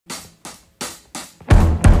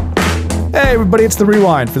Hey everybody, it's The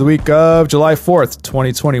Rewind for the week of July 4th,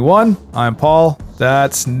 2021. I'm Paul.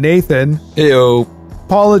 That's Nathan. Heyo.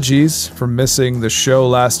 Apologies for missing the show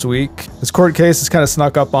last week. This court case has kind of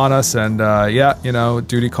snuck up on us and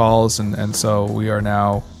duty calls and so we are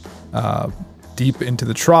now deep into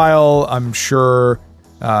the trial. I'm sure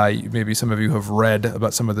maybe some of you have read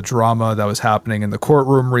about some of the drama that was happening in the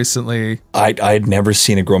courtroom recently. I'd never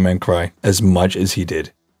seen a grown man cry as much as he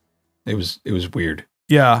did. It was weird.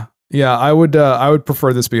 Yeah, I would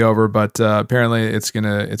prefer this be over, but apparently it's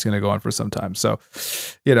gonna go on for some time. So,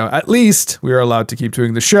 at least we are allowed to keep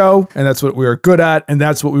doing the show, and that's what we are good at, and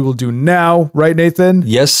that's what we will do now, right, Nathan?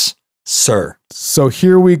 Yes, sir. So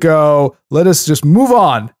here we go. Let us just move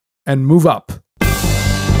on and move up.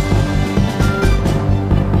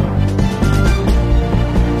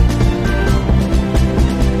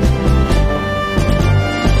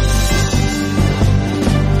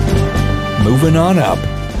 Moving on up.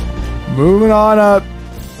 Moving on up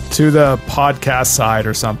to the podcast side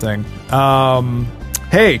or something. Lawyer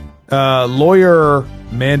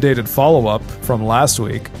mandated follow-up from last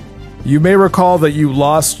week. You may recall that you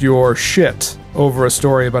lost your shit over a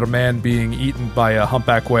story about a man being eaten by a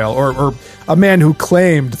humpback whale, or a man who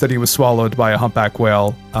claimed that he was swallowed by a humpback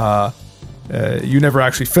whale. You never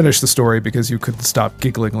actually finished the story because you couldn't stop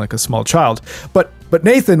giggling like a small child. But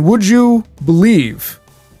Nathan, would you believe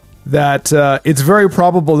that it's very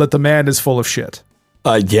probable that the man is full of shit?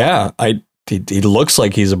 He looks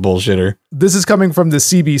like he's a bullshitter. This is coming from the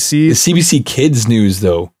CBC. The CBC Kids News,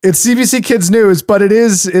 though. It's CBC Kids News, but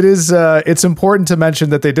it's important to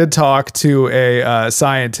mention that they did talk to a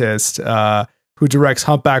scientist who directs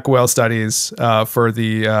humpback whale studies for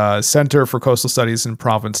the Center for Coastal Studies in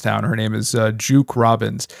Provincetown. Her name is Juke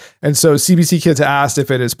Robbins. And so CBC Kids asked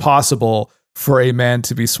if it is possible for a man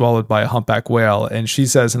to be swallowed by a humpback whale. And she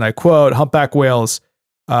says, and I quote, "Humpback whales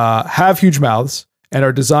have huge mouths and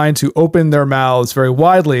are designed to open their mouths very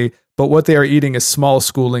widely, but what they are eating is small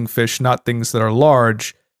schooling fish, not things that are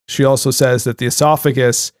large." She also says that the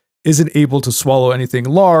esophagus isn't able to swallow anything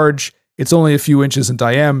large. It's only a few inches in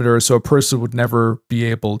diameter, so a person would never be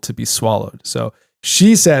able to be swallowed. So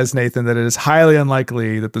she says, Nathan, that it is highly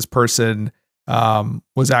unlikely that this person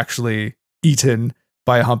was actually eaten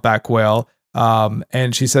by a humpback whale.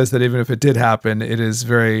 And she says that even if it did happen, it is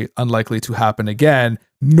very unlikely to happen again,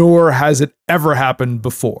 nor has it ever happened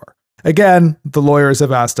before. Again, the lawyers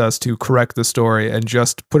have asked us to correct the story and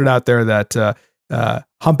just put it out there that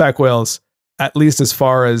humpback whales, at least as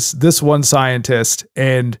far as this one scientist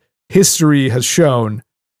and history has shown,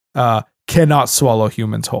 cannot swallow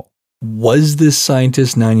humans whole. Was this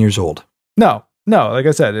scientist 9 years old? No, like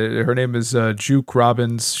I said, her name is Juke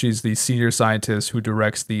Robbins. She's the senior scientist who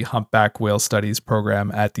directs the humpback whale studies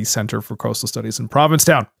program at the Center for Coastal Studies in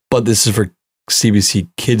Provincetown. But this is for CBC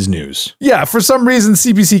Kids News. Yeah, for some reason,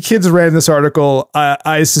 CBC Kids ran this article,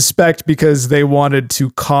 I suspect because they wanted to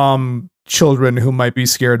calm children who might be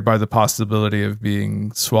scared by the possibility of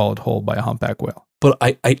being swallowed whole by a humpback whale. But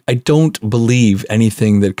I don't believe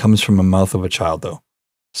anything that comes from the mouth of a child, though.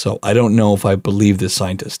 So I don't know if I believe this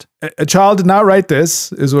scientist. A child did not write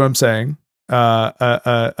this, is what I'm saying. This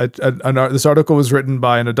article was written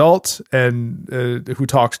by an adult and who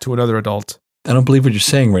talked to another adult. I don't believe what you're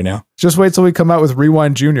saying right now. Just wait till we come out with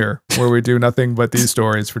Rewind Junior, where we do nothing but these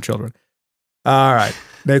stories for children. All right,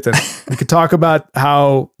 Nathan, we could talk about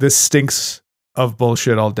how this stinks of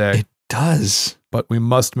bullshit all day. It does. But we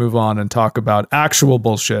must move on and talk about actual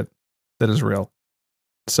bullshit that is real.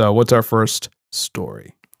 So what's our first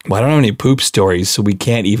story? Well, I don't have any poop stories, so we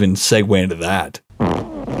can't even segue into that.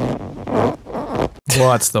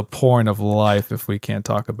 What's the point of life if we can't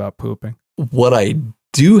talk about pooping? What I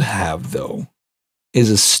do have, though, is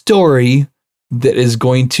a story that is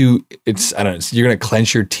going to, you're going to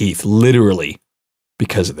clench your teeth, literally,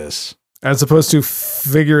 because of this. As opposed to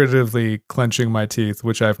figuratively clenching my teeth,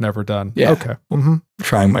 which I've never done. Yeah. Okay. Mm-hmm.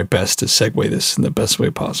 Trying my best to segue this in the best way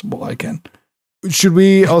possible I can. Should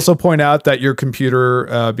we also point out that your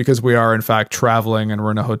computer, because we are in fact traveling and we're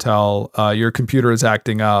in a hotel, your computer is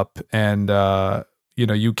acting up and,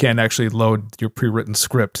 you can't actually load your pre-written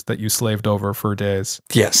script that you slaved over for days.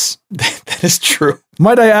 Yes, that is true.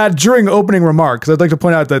 Might I add, during opening remarks, I'd like to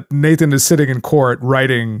point out that Nathan is sitting in court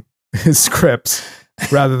writing his scripts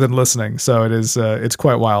rather than listening. So it's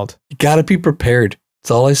quite wild. You gotta be prepared. That's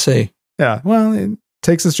all I say. Yeah, well, it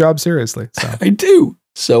takes his job seriously. So. I do.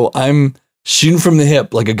 So I'm shooting from the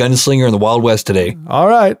hip like a gunslinger in the Wild West today. All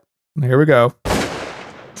right, here we go.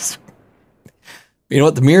 You know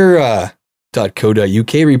what? The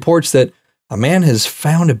Mirror.co.uk reports that a man has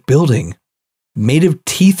found a building made of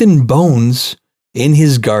teeth and bones in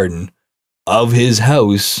his garden of his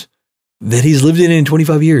house that he's lived in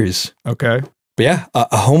 25 years. Okay. But yeah,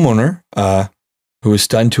 a homeowner who was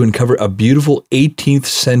stunned to uncover a beautiful 18th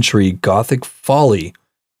century Gothic folly,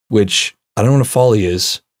 which I don't know what a folly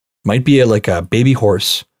is. Might be like a baby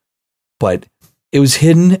horse, but it was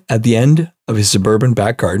hidden at the end of his suburban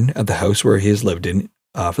back garden at the house where he has lived in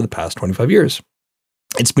for the past 25 years.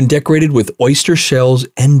 It's been decorated with oyster shells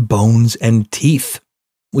and bones and teeth,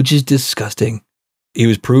 which is disgusting. He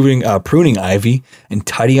was pruning ivy and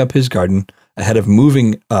tidying up his garden ahead of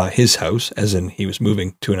moving his house, as in he was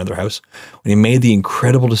moving to another house, when he made the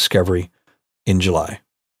incredible discovery in July.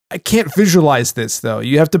 I can't visualize this though.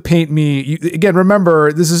 You have to paint me. Again,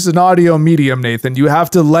 remember, this is an audio medium, Nathan. You have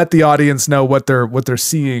to let the audience know what they're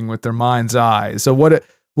seeing with their mind's eye. So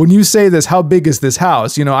when you say this, how big is this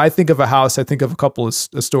house? You know, I think of a house. I think of a couple of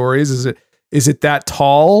stories. Is it that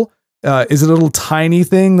tall? Is it a little tiny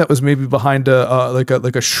thing that was maybe behind like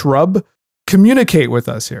a shrub? Communicate with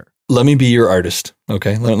us here. Let me be your artist,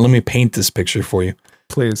 okay? Let me paint this picture for you,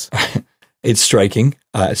 please. It's striking.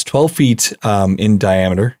 It's 12 feet in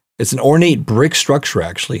diameter. It's an ornate brick structure,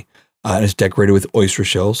 actually, and it's decorated with oyster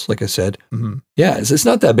shells, like I said. Mm-hmm. Yeah, it's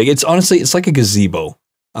not that big. It's like a gazebo.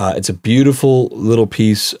 It's a beautiful little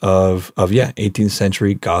piece of 18th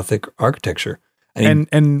century Gothic architecture.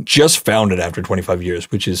 And just found it after 25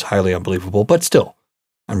 years, which is highly unbelievable. But still,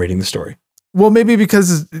 I'm reading the story. Well, maybe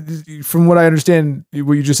because from what I understand,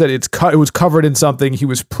 what you just said, it was covered in something. He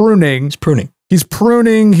was pruning. He's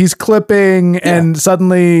pruning, he's clipping, and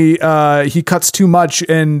suddenly he cuts too much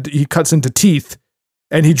and he cuts into teeth,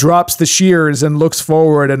 and he drops the shears and looks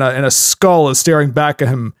forward, and a skull is staring back at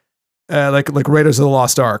him like Raiders of the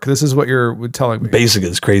Lost Ark. This is what you're telling me. Basically,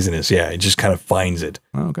 it's craziness. Yeah, it just kind of finds it.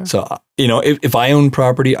 Oh, okay. So, if I own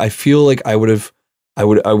property, I feel like I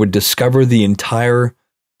would discover the entire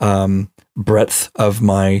breadth of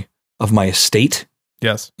my estate.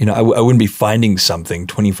 Yes. I wouldn't be finding something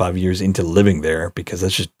 25 years into living there, because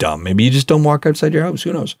that's just dumb. Maybe you just don't walk outside your house.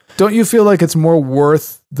 Who knows? Don't you feel like it's more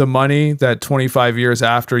worth the money that 25 years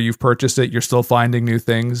after you've purchased it, you're still finding new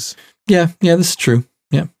things? Yeah, this is true.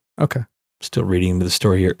 Yeah. Okay. Still reading into the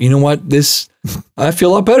story here. You know what? I feel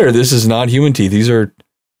a lot better. This is not human teeth. These are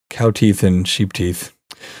cow teeth and sheep teeth.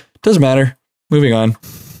 Doesn't matter. Moving on.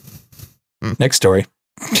 Next story.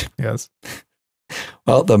 Yes.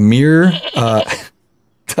 Well, the Mirror...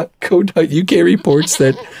 .co.uk reports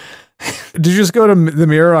that. Did you just go to the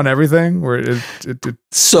Mirror on everything?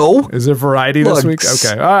 So is there variety this week?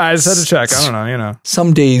 Okay, I just had to check. I don't know.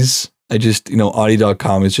 Some days I just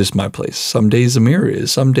Audi.com is just my place. Some days the Mirror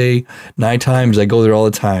is. Some day night times I go there all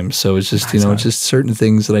the time. So it's just it's just certain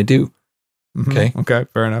things that I do. Mm-hmm. Okay,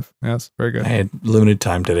 fair enough. Yes, very good. I had limited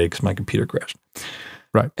time today because my computer crashed.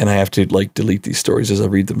 Right, and I have to delete these stories as I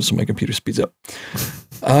read them so my computer speeds up.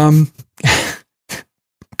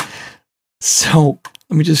 So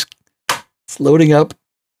let me it's loading up.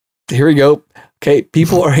 Here we go. Okay.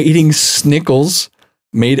 People are eating Snickles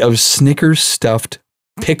made of Snickers stuffed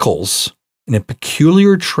pickles in a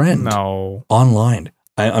peculiar trend online.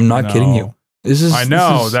 I'm not kidding you.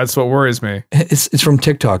 That's what worries me. It's from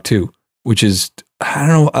TikTok too, which is, I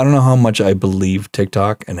don't know how much I believe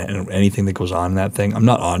TikTok and anything that goes on in that thing. I'm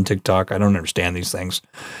not on TikTok. I don't understand these things,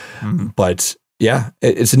 but yeah,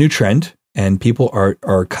 it's a new trend. And people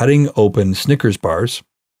are cutting open Snickers bars,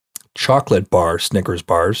 chocolate bar Snickers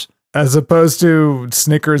bars. As opposed to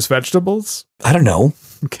Snickers vegetables? I don't know.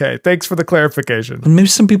 Okay, thanks for the clarification. Maybe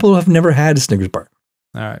some people have never had a Snickers bar.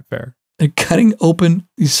 All right, fair. They're cutting open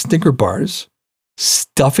these Snicker bars,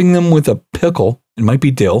 stuffing them with a pickle. It might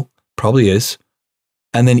be dill, probably is,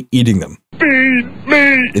 and then eating them. Feed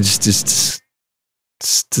me! It's just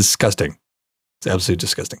it's disgusting. It's absolutely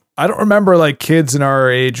disgusting. I don't remember kids in our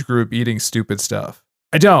age group eating stupid stuff.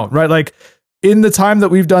 I don't, right? Like in the time that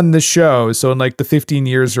we've done this show, so in the 15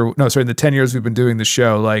 years in the 10 years we've been doing the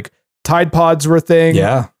show, Tide Pods were a thing.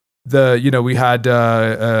 Yeah. We had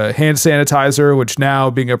hand sanitizer, which now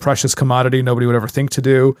being a precious commodity, nobody would ever think to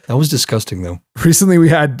do. That was disgusting though. Recently we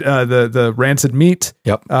had the rancid meat.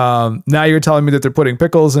 Yep. Now you're telling me that they're putting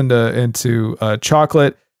pickles into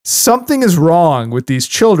chocolate. Something is wrong with these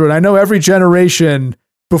children. I know every generation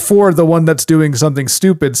before the one that's doing something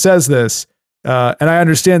stupid says this. And I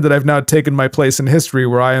understand that I've now taken my place in history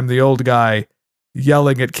where I am the old guy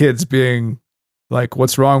yelling at kids being like,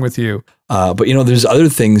 what's wrong with you? But there's other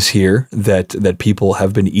things here that people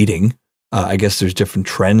have been eating. I guess there's different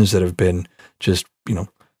trends that have been just,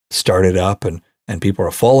 started up and people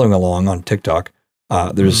are following along on TikTok.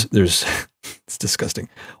 There's it's disgusting.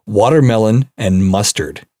 Watermelon and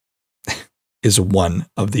mustard is one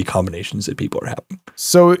of the combinations that people are having.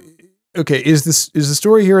 So, okay, is the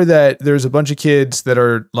story here that there's a bunch of kids that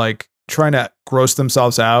are trying to gross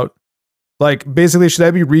themselves out? Like, basically, should I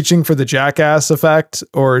be reaching for the jackass effect,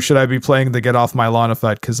 or should I be playing the get off my lawn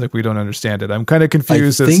effect? Because like we don't understand it. I'm kind of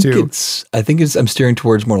confused as to. I think I'm steering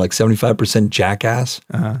towards more like 75% jackass,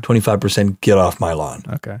 25% get off my lawn.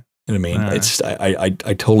 Okay. You know what I mean? It's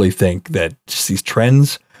I totally think that just these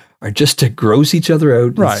trends are just to gross each other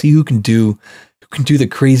out and see who can do the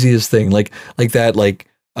craziest thing, like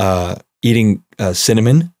eating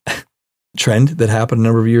cinnamon. Trend that happened a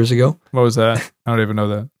number of years ago. What was that? I don't even know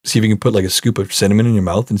that. See if you can put like a scoop of cinnamon in your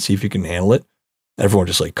mouth and see if you can handle it. Everyone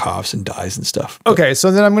just like coughs and dies and stuff. Okay, so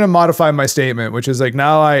then I'm going to modify my statement, which is like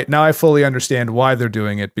now I fully understand why they're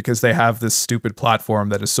doing it, because they have this stupid platform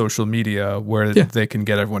that is social media where they can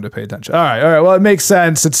get everyone to pay attention. All right. Well, it makes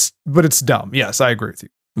sense. But it's dumb. Yes, I agree with you.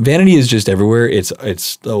 Vanity is just everywhere. It's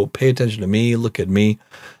pay attention to me. Look at me.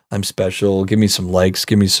 I'm special. Give me some likes.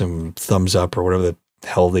 Give me some thumbs up or whatever the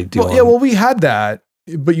hell they do. Well, we had that,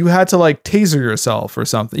 but you had to like taser yourself or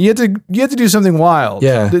something. You had to do something wild.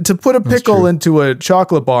 Yeah, to put a pickle into a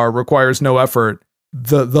chocolate bar requires no effort.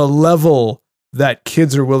 The level that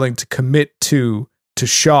kids are willing to commit to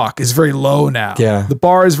shock is very low now. Yeah, the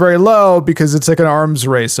bar is very low because it's like an arms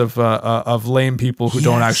race of lame people who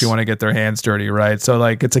don't actually want to get their hands dirty, right? So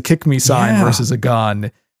like it's a kick me sign versus a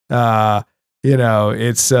gun.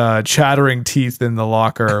 It's chattering teeth in the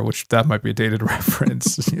locker, which that might be a dated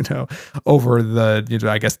reference, over the,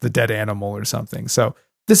 I guess the dead animal or something. So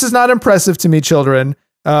this is not impressive to me, children.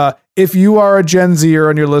 If you are a Gen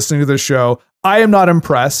Zer and you're listening to this show, I am not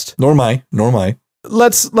impressed. Nor am I.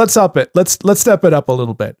 Let's up it. Let's step it up a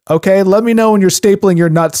little bit. Okay. Let me know when you're stapling your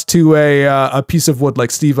nuts to a piece of wood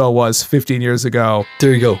like Steve-O was 15 years ago.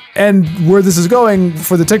 There you go. And where this is going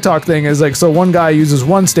for the TikTok thing is like, so one guy uses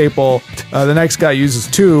one staple, the next guy uses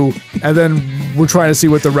two, and then we're trying to see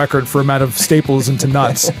what the record for amount of staples into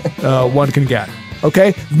nuts one can get.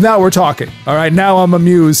 Okay. Now we're talking. All right. Now I'm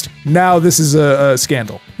amused. Now this is a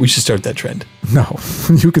scandal. We should start that trend. No,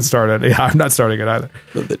 you can start it. Yeah, I'm not starting it either.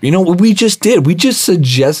 You know what we just did? We just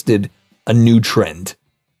suggested a new trend.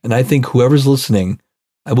 And I think whoever's listening,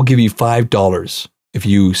 I will give you $5 if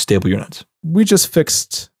you staple your nuts. We just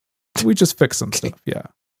fixed some stuff. Yeah.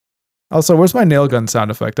 Also, where's my nail gun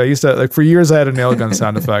sound effect? I used to, like, for years I had a nail gun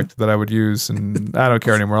sound effect that I would use, and I don't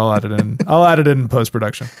care anymore. I'll add it in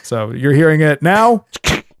post-production. So you're hearing it now.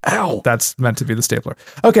 Ow. That's meant to be the stapler.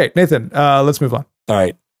 Okay, Nathan, let's move on. All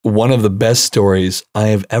right. One of the best stories I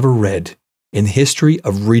have ever read in the history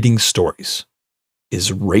of reading stories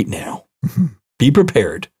is right now. Be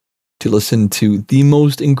prepared to listen to the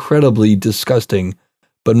most incredibly disgusting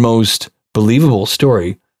but most believable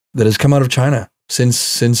story that has come out of China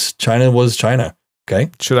since China was China. Okay.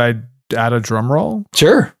 Should I add a drum roll?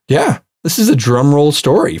 Sure. Yeah. This is a drum roll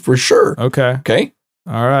story for sure. Okay. Okay.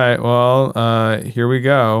 All right. Well, here we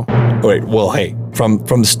go. Wait, well, hey,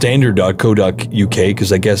 from standard.co.uk,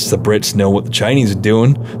 because I guess the Brits know what the Chinese are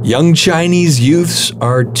doing. Young Chinese youths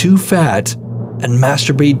are too fat and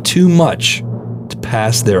masturbate too much to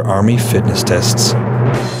pass their army fitness tests.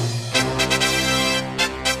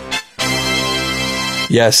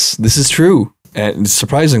 Yes, this is true. And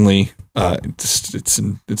surprisingly,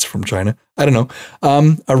 it's from China. I don't know.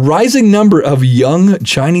 A rising number of young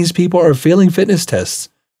Chinese people are failing fitness tests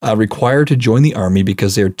required to join the army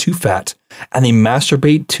because they're too fat and they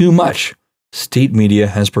masturbate too much, state media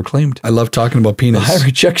has proclaimed. I love talking about penis. The high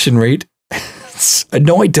rejection rate.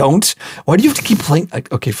 No, I don't. Why do you have to keep playing?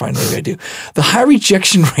 Okay, fine, maybe I do. The high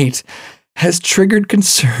rejection rate has triggered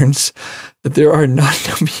concerns that there are not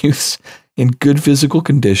enough youths in good physical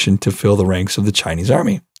condition to fill the ranks of the Chinese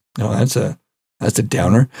army. No, that's a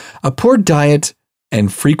downer. A poor diet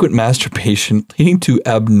and frequent masturbation leading to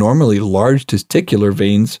abnormally large testicular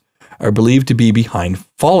veins are believed to be behind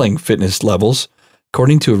falling fitness levels,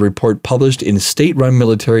 according to a report published in state-run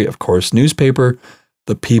military, of course, newspaper,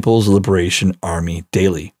 the People's Liberation Army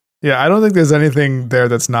Daily. Yeah, I don't think there's anything there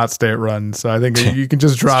that's not state-run, so I think you can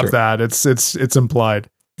just drop that. It's implied.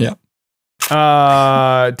 Yeah.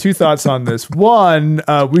 Two thoughts on this. One,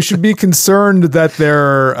 we should be concerned that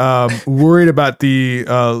they're worried about the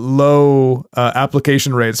low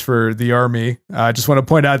application rates for the army. I just want to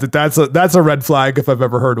point out that that's a red flag if I've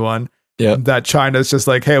ever heard one. Yeah, that China's just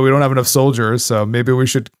like, hey, we don't have enough soldiers, so maybe we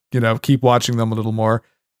should keep watching them a little more.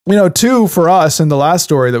 Two, for us in the last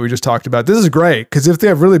story that we just talked about, this is great because if they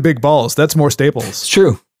have really big balls, that's more staples. It's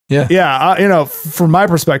true. Yeah. Yeah. From my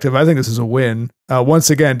perspective, I think this is a win. Once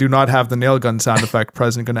again, do not have the nail gun sound effect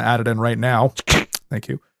present. Going to add it in right now. Thank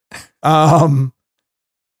you. And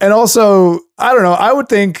also, I don't know, I would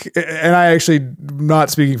think, and I actually not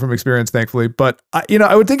speaking from experience, thankfully, but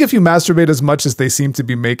I would think if you masturbate as much as they seem to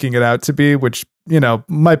be making it out to be, which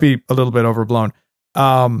might be a little bit overblown.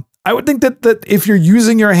 I would think that if you're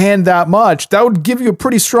using your hand that much, that would give you a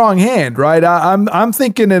pretty strong hand, right? I'm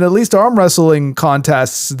thinking in at least arm wrestling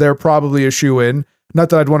contests, they're probably a shoe-in. Not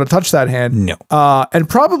that I'd want to touch that hand. No. And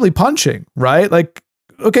probably punching, right? Like,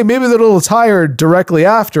 okay, maybe they're a little tired directly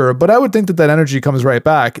after, but I would think that energy comes right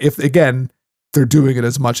back if, again, they're doing it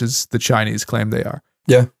as much as the Chinese claim they are.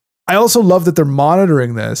 Yeah. I also love that they're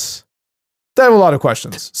monitoring this. They have a lot of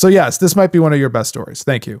questions. So yes, this might be one of your best stories.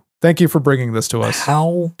 Thank you. Thank you for bringing this to us.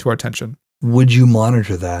 How to our attention. Would you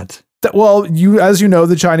monitor that? Well, as you know,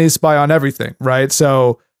 the Chinese spy on everything, right?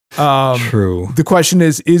 So true. The question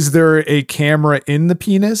is there a camera in the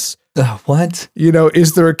penis? What?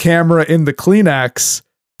 Is there a camera in the Kleenex?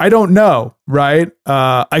 I don't know, right?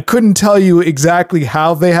 I couldn't tell you exactly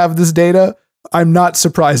how they have this data. I'm not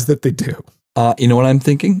surprised that they do. You know what I'm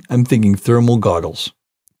thinking? I'm thinking thermal goggles.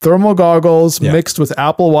 Thermal goggles mixed with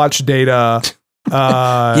Apple Watch data.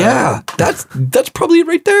 Yeah, that's probably it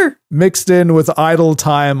right there. Mixed in with idle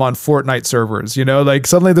time on Fortnite servers. Like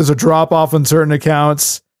suddenly there's a drop off on certain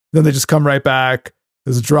accounts, then they just come right back.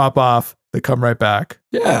 There's a drop off, they come right back.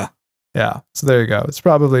 Yeah. Yeah. So there you go. It's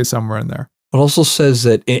probably somewhere in there. It also says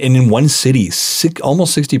that in one city,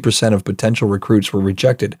 almost 60% of potential recruits were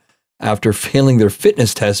rejected after failing their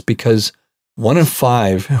fitness test because 1 in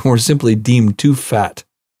 5 were simply deemed too fat.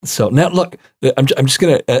 So now look, I'm just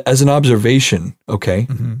going to, as an observation, okay,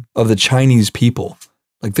 of the Chinese people,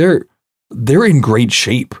 like they're in great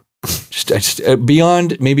shape. Just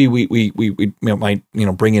beyond, maybe we might,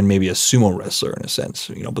 bring in maybe a sumo wrestler in a sense,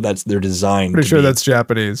 but that's their design. Pretty sure that's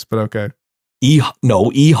Japanese, but okay. E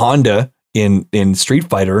Honda in Street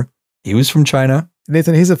Fighter, he was from China.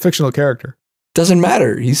 Nathan, he's a fictional character. Doesn't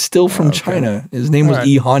matter. He's still from China. His name was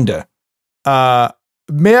E Honda.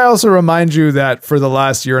 May I also remind you that for the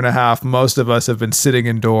last year and a half, most of us have been sitting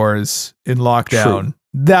indoors in lockdown. True.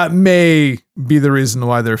 That may be the reason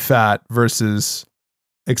why they're fat versus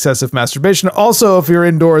excessive masturbation. Also, if you're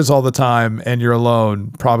indoors all the time and you're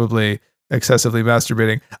alone, probably excessively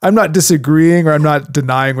masturbating. I'm not disagreeing or I'm not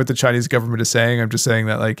denying what the Chinese government is saying. I'm just saying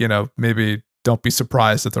that, maybe don't be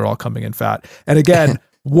surprised that they're all coming in fat. And again,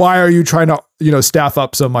 why are you trying to, staff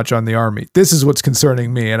up so much on the army? This is what's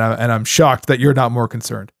concerning me, and I'm shocked that you're not more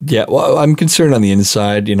concerned. Yeah, well, I'm concerned on the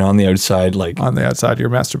inside. On the outside, on the outside,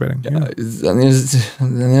 you're masturbating. Yeah.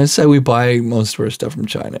 On the outside, we buy most of our stuff from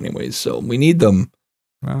China, anyways. So we need them.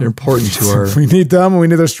 Well, they're important to our. We need them. We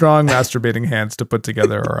need their strong masturbating hands to put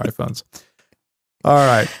together our iPhones. All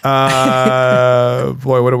right.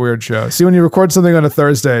 Boy, what a weird show. See, when you record something on a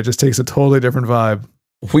Thursday, it just takes a totally different vibe.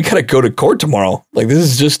 We got to go to court tomorrow.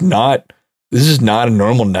 This is not a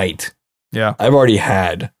normal night. Yeah. I've already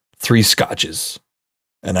had 3 scotches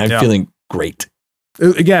and I'm feeling great.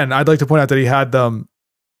 Again, I'd like to point out that he had them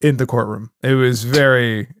in the courtroom.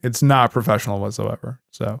 It's not professional whatsoever.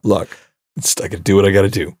 So look, I got to do what I got to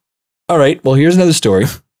do. All right. Well, here's another story.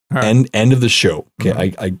 Right. End of the show.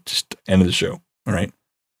 Okay. I just end of the show. All right.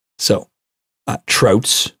 So,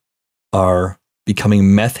 trouts are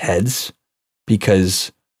becoming meth heads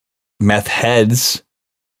because meth heads,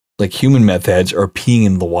 like human meth heads, are peeing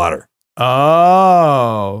in the water.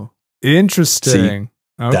 Oh, interesting.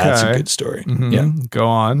 See, okay. That's a good story. Mm-hmm. Yeah. Go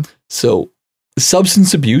on. So,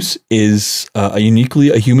 substance abuse is uniquely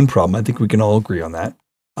a human problem. I think we can all agree on that.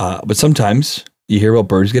 But sometimes you hear about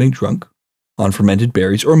birds getting drunk on fermented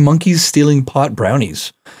berries or monkeys stealing pot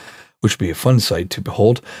brownies, which would be a fun sight to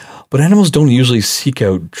behold. But animals don't usually seek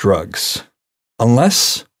out drugs.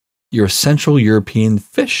 Unless you're a Central European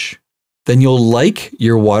fish, then you'll like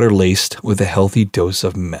your water laced with a healthy dose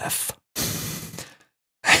of meth.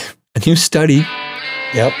 A new study,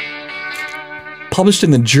 published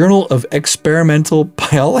in the Journal of Experimental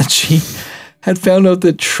Biology, had found out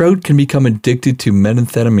that trout can become addicted to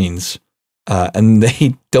methamphetamines, and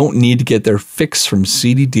they don't need to get their fix from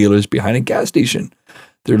seedy dealers behind a gas station.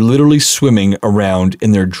 They're literally swimming around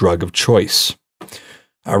in their drug of choice.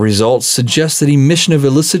 Our results suggest that emission of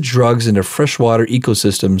illicit drugs into freshwater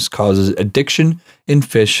ecosystems causes addiction in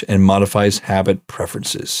fish and modifies habit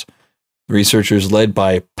preferences. Researchers led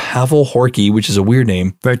by Pavel Horky, which is a weird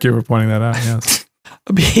name. Thank you for pointing that out, yes.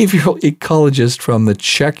 A behavioral ecologist from the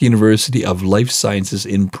Czech University of Life Sciences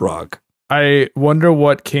in Prague. I wonder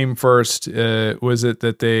what came first. Was it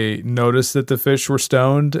that they noticed that the fish were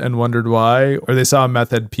stoned and wondered why? Or they saw a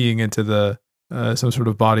meth head peeing into the some sort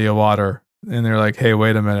of body of water and they're like, hey,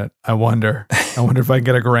 wait a minute. I wonder if I can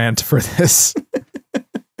get a grant for this.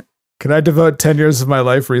 Can I devote 10 years of my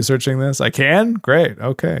life researching this? I can? Great.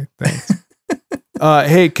 Okay. Thanks.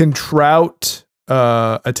 Hey, can trout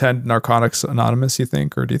attend Narcotics Anonymous, you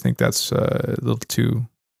think? Or do you think that's a little too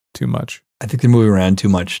too much. I think they're moving around too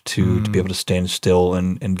much to be able to stand still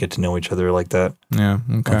and get to know each other like that. Yeah.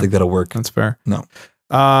 Okay. I don't think that'll work. That's fair. No.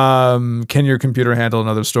 Can your computer handle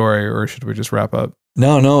another story, or should we just wrap up?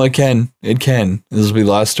 No, it can. It can. This will be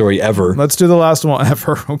the last story ever. Let's do the last one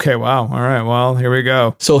ever. Okay, wow. All right, well, here we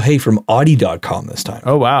go. So, hey, from Audi.com this time.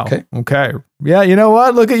 Oh, wow. Okay. Yeah, you know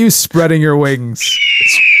what? Look at you spreading your wings.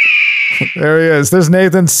 There he is. There's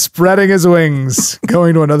Nathan spreading his wings,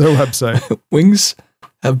 going to another website. Wings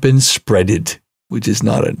have been spreaded, which is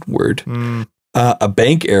not a word. A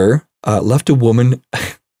bank error left a woman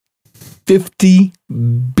 $50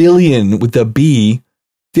 billion with a B,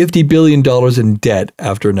 $50 billion in debt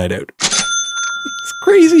after a night out. It's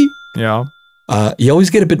crazy. Yeah. You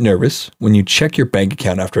always get a bit nervous when you check your bank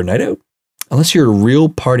account after a night out. Unless you're a real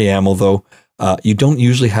party animal, though, you don't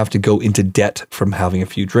usually have to go into debt from having a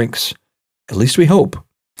few drinks. At least we hope.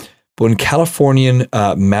 But when Californian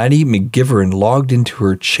Maddie McGivern logged into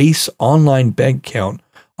her Chase online bank account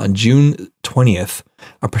on June 20th,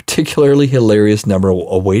 a particularly hilarious number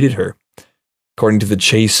awaited her. According to the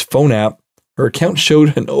Chase phone app, her account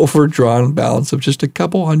showed an overdrawn balance of just a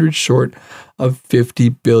couple hundred short of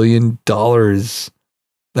 $50 billion.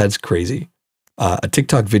 That's crazy. A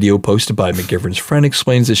TikTok video posted by McGivern's friend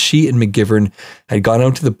explains that she and McGivern had gone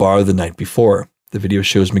out to the bar the night before. The video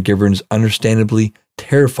shows McGivern's understandably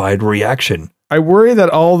terrified reaction. I worry that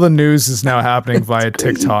all the news is now happening via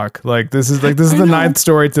TikTok. This is the 9th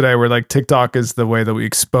story today where like TikTok is the way that we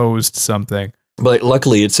exposed something. But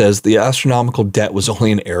luckily, it says the astronomical debt was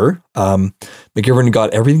only an error. McGivern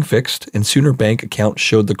got everything fixed, and soon her bank account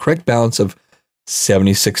showed the correct balance of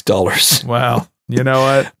 $76. Wow. You know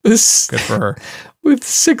what? Good for her. With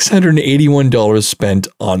 $681 spent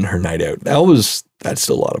on her night out. That's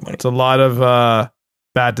still a lot of money. It's a lot of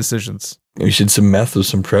bad decisions. Maybe you should some meth with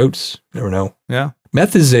some prouts. Never know. Yeah.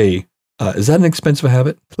 Meth is is that an expensive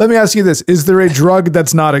habit? Let me ask you this. Is there a drug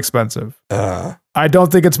that's not expensive? I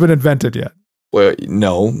don't think it's been invented yet. Well,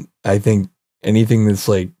 no. I think anything that's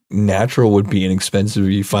like natural would be inexpensive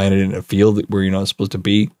if you find it in a field where you're not supposed to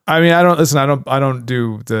be. I mean, I don't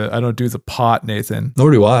do the pot, Nathan.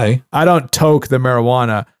 Nor do I. I don't toke the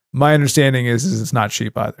marijuana. My understanding is it's not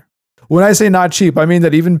cheap either. When I say not cheap, I mean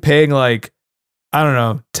that even paying like, I don't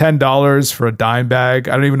know, $10 for a dime bag.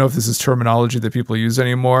 I don't even know if this is terminology that people use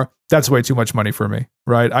anymore. That's way too much money for me,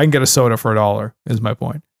 right? I can get a soda for $1 is my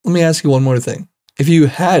point. Let me ask you one more thing. If you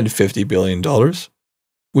had $50 billion,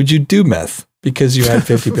 would you do meth because you had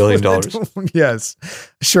 $50 billion? Yes,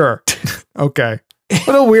 sure. Okay.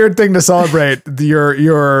 What a weird thing to celebrate.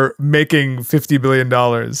 You're making $50 billion.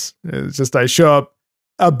 It's just I show up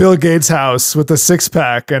at Bill Gates' house with a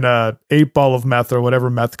 6-pack and a 8-ball of meth or whatever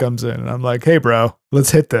meth comes in. And I'm like, hey, bro,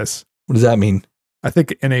 let's hit this. What does that mean? I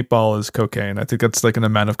think an 8-ball is cocaine. I think that's like an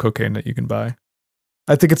amount of cocaine that you can buy.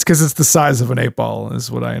 I think it's because it's the size of an 8-ball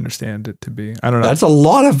is what I understand it to be. I don't know. That's a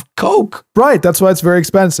lot of coke. Right. That's why it's very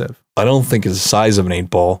expensive. I don't think it's the size of an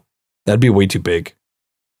 8-ball. That'd be way too big.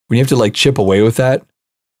 When you have to like chip away with that.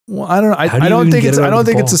 Well, I don't know. I don't think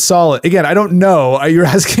it's a solid. Again, I don't know. You're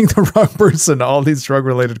asking the wrong person all these drug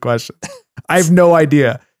related questions. I have no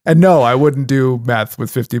idea. And no, I wouldn't do meth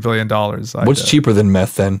with $50 billion. What's cheaper than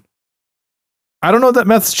meth then? I don't know that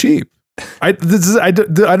meth's cheap. I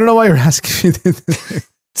don't know why you're asking me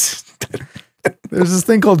this. There's this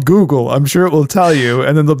thing called Google. I'm sure it will tell you.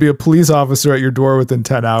 And then there'll be a police officer at your door within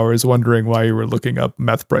 10 hours wondering why you were looking up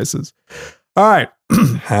meth prices. All right.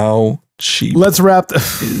 How cheap? Let's wrap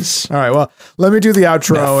this. All right. Well, let me do the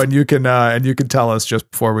outro and you can tell us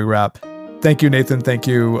just before we wrap. Thank you, Nathan. Thank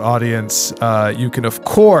you, audience. You can, of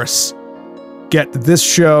course, get this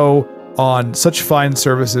show on such fine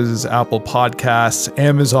services as Apple Podcasts,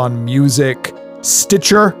 Amazon Music,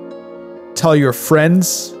 Stitcher. Tell your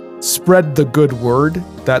friends. Spread the good word.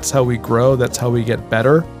 That's how we grow. That's how we get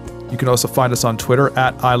better. You can also find us on Twitter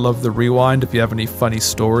at I Love the Rewind if you have any funny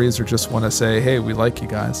stories or just want to say, hey, we like you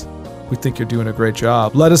guys. We think you're doing a great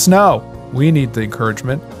job. Let us know. We need the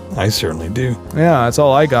encouragement. I certainly do. Yeah, that's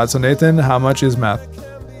all I got. So Nathan, how much is meth?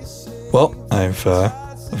 Well, I've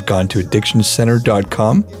gone to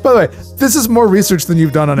addictioncenter.com. By the way, this is more research than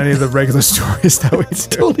you've done on any of the regular stories that we do.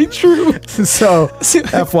 Totally true. So,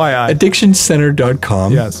 FYI.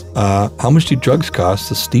 Addictioncenter.com. Yes. How much do drugs cost?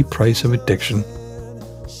 The steep price of addiction.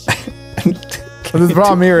 The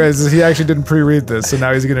problem here is he actually didn't pre-read this, so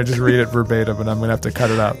now he's going to just read it verbatim, and I'm going to have to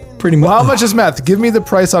cut it out. Pretty much. Well, how much is meth? Give me the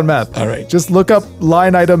price on meth. All right. Just look up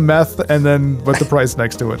line item meth, and then what the price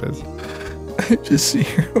next to it is. Just see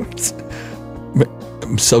here.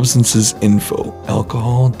 Substances info.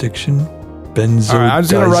 Alcohol, addiction, benzodiazepine. All right, I'm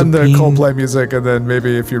just going to run the Coldplay music, and then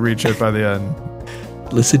maybe if you reach it by the end.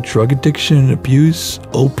 illicit drug addiction and abuse,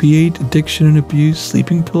 opiate addiction and abuse,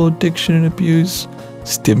 sleeping pill addiction and abuse,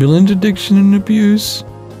 stimulant addiction and abuse.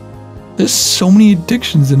 There's so many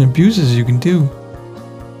addictions and abuses you can do.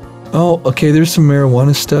 Oh, okay, there's some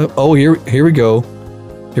marijuana stuff. Oh, here we go.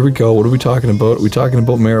 Here we go. What are we talking about? Are we talking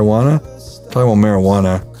about marijuana? Talking about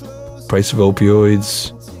marijuana. Price of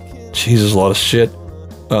opioids. Jeez, there's a lot of shit.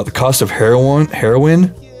 The cost of heroin.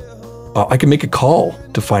 I can make a call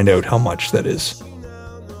to find out how much that is.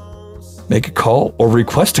 Make a call or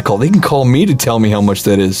request a call. They can call me to tell me how much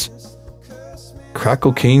that is. Crack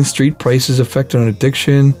cocaine, street prices, effect on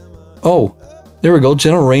addiction. Oh, there we go.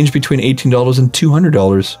 General range between $18 and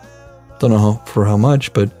 $200. Don't know for how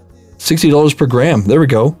much, but $60 per gram. There we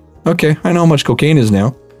go. Okay, I know how much cocaine is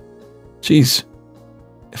now. Jeez.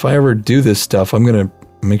 If I ever do this stuff, I'm gonna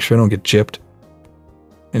make sure I don't get gypped.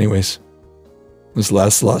 Anyways. This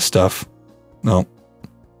last lot of stuff. No.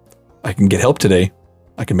 I can get help today.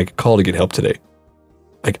 I can make a call to get help today.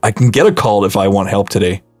 I can get a call if I want help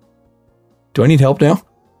today. Do I need help now?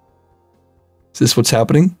 Is this what's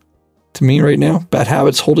happening to me right now? Bad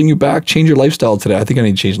habits holding you back. Change your lifestyle today. I think I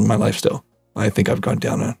need to change my lifestyle. I think I've gone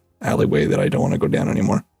down an alleyway that I don't want to go down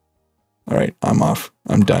anymore. All right, I'm off.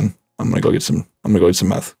 I'm done. I'm gonna go get some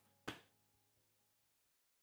meth.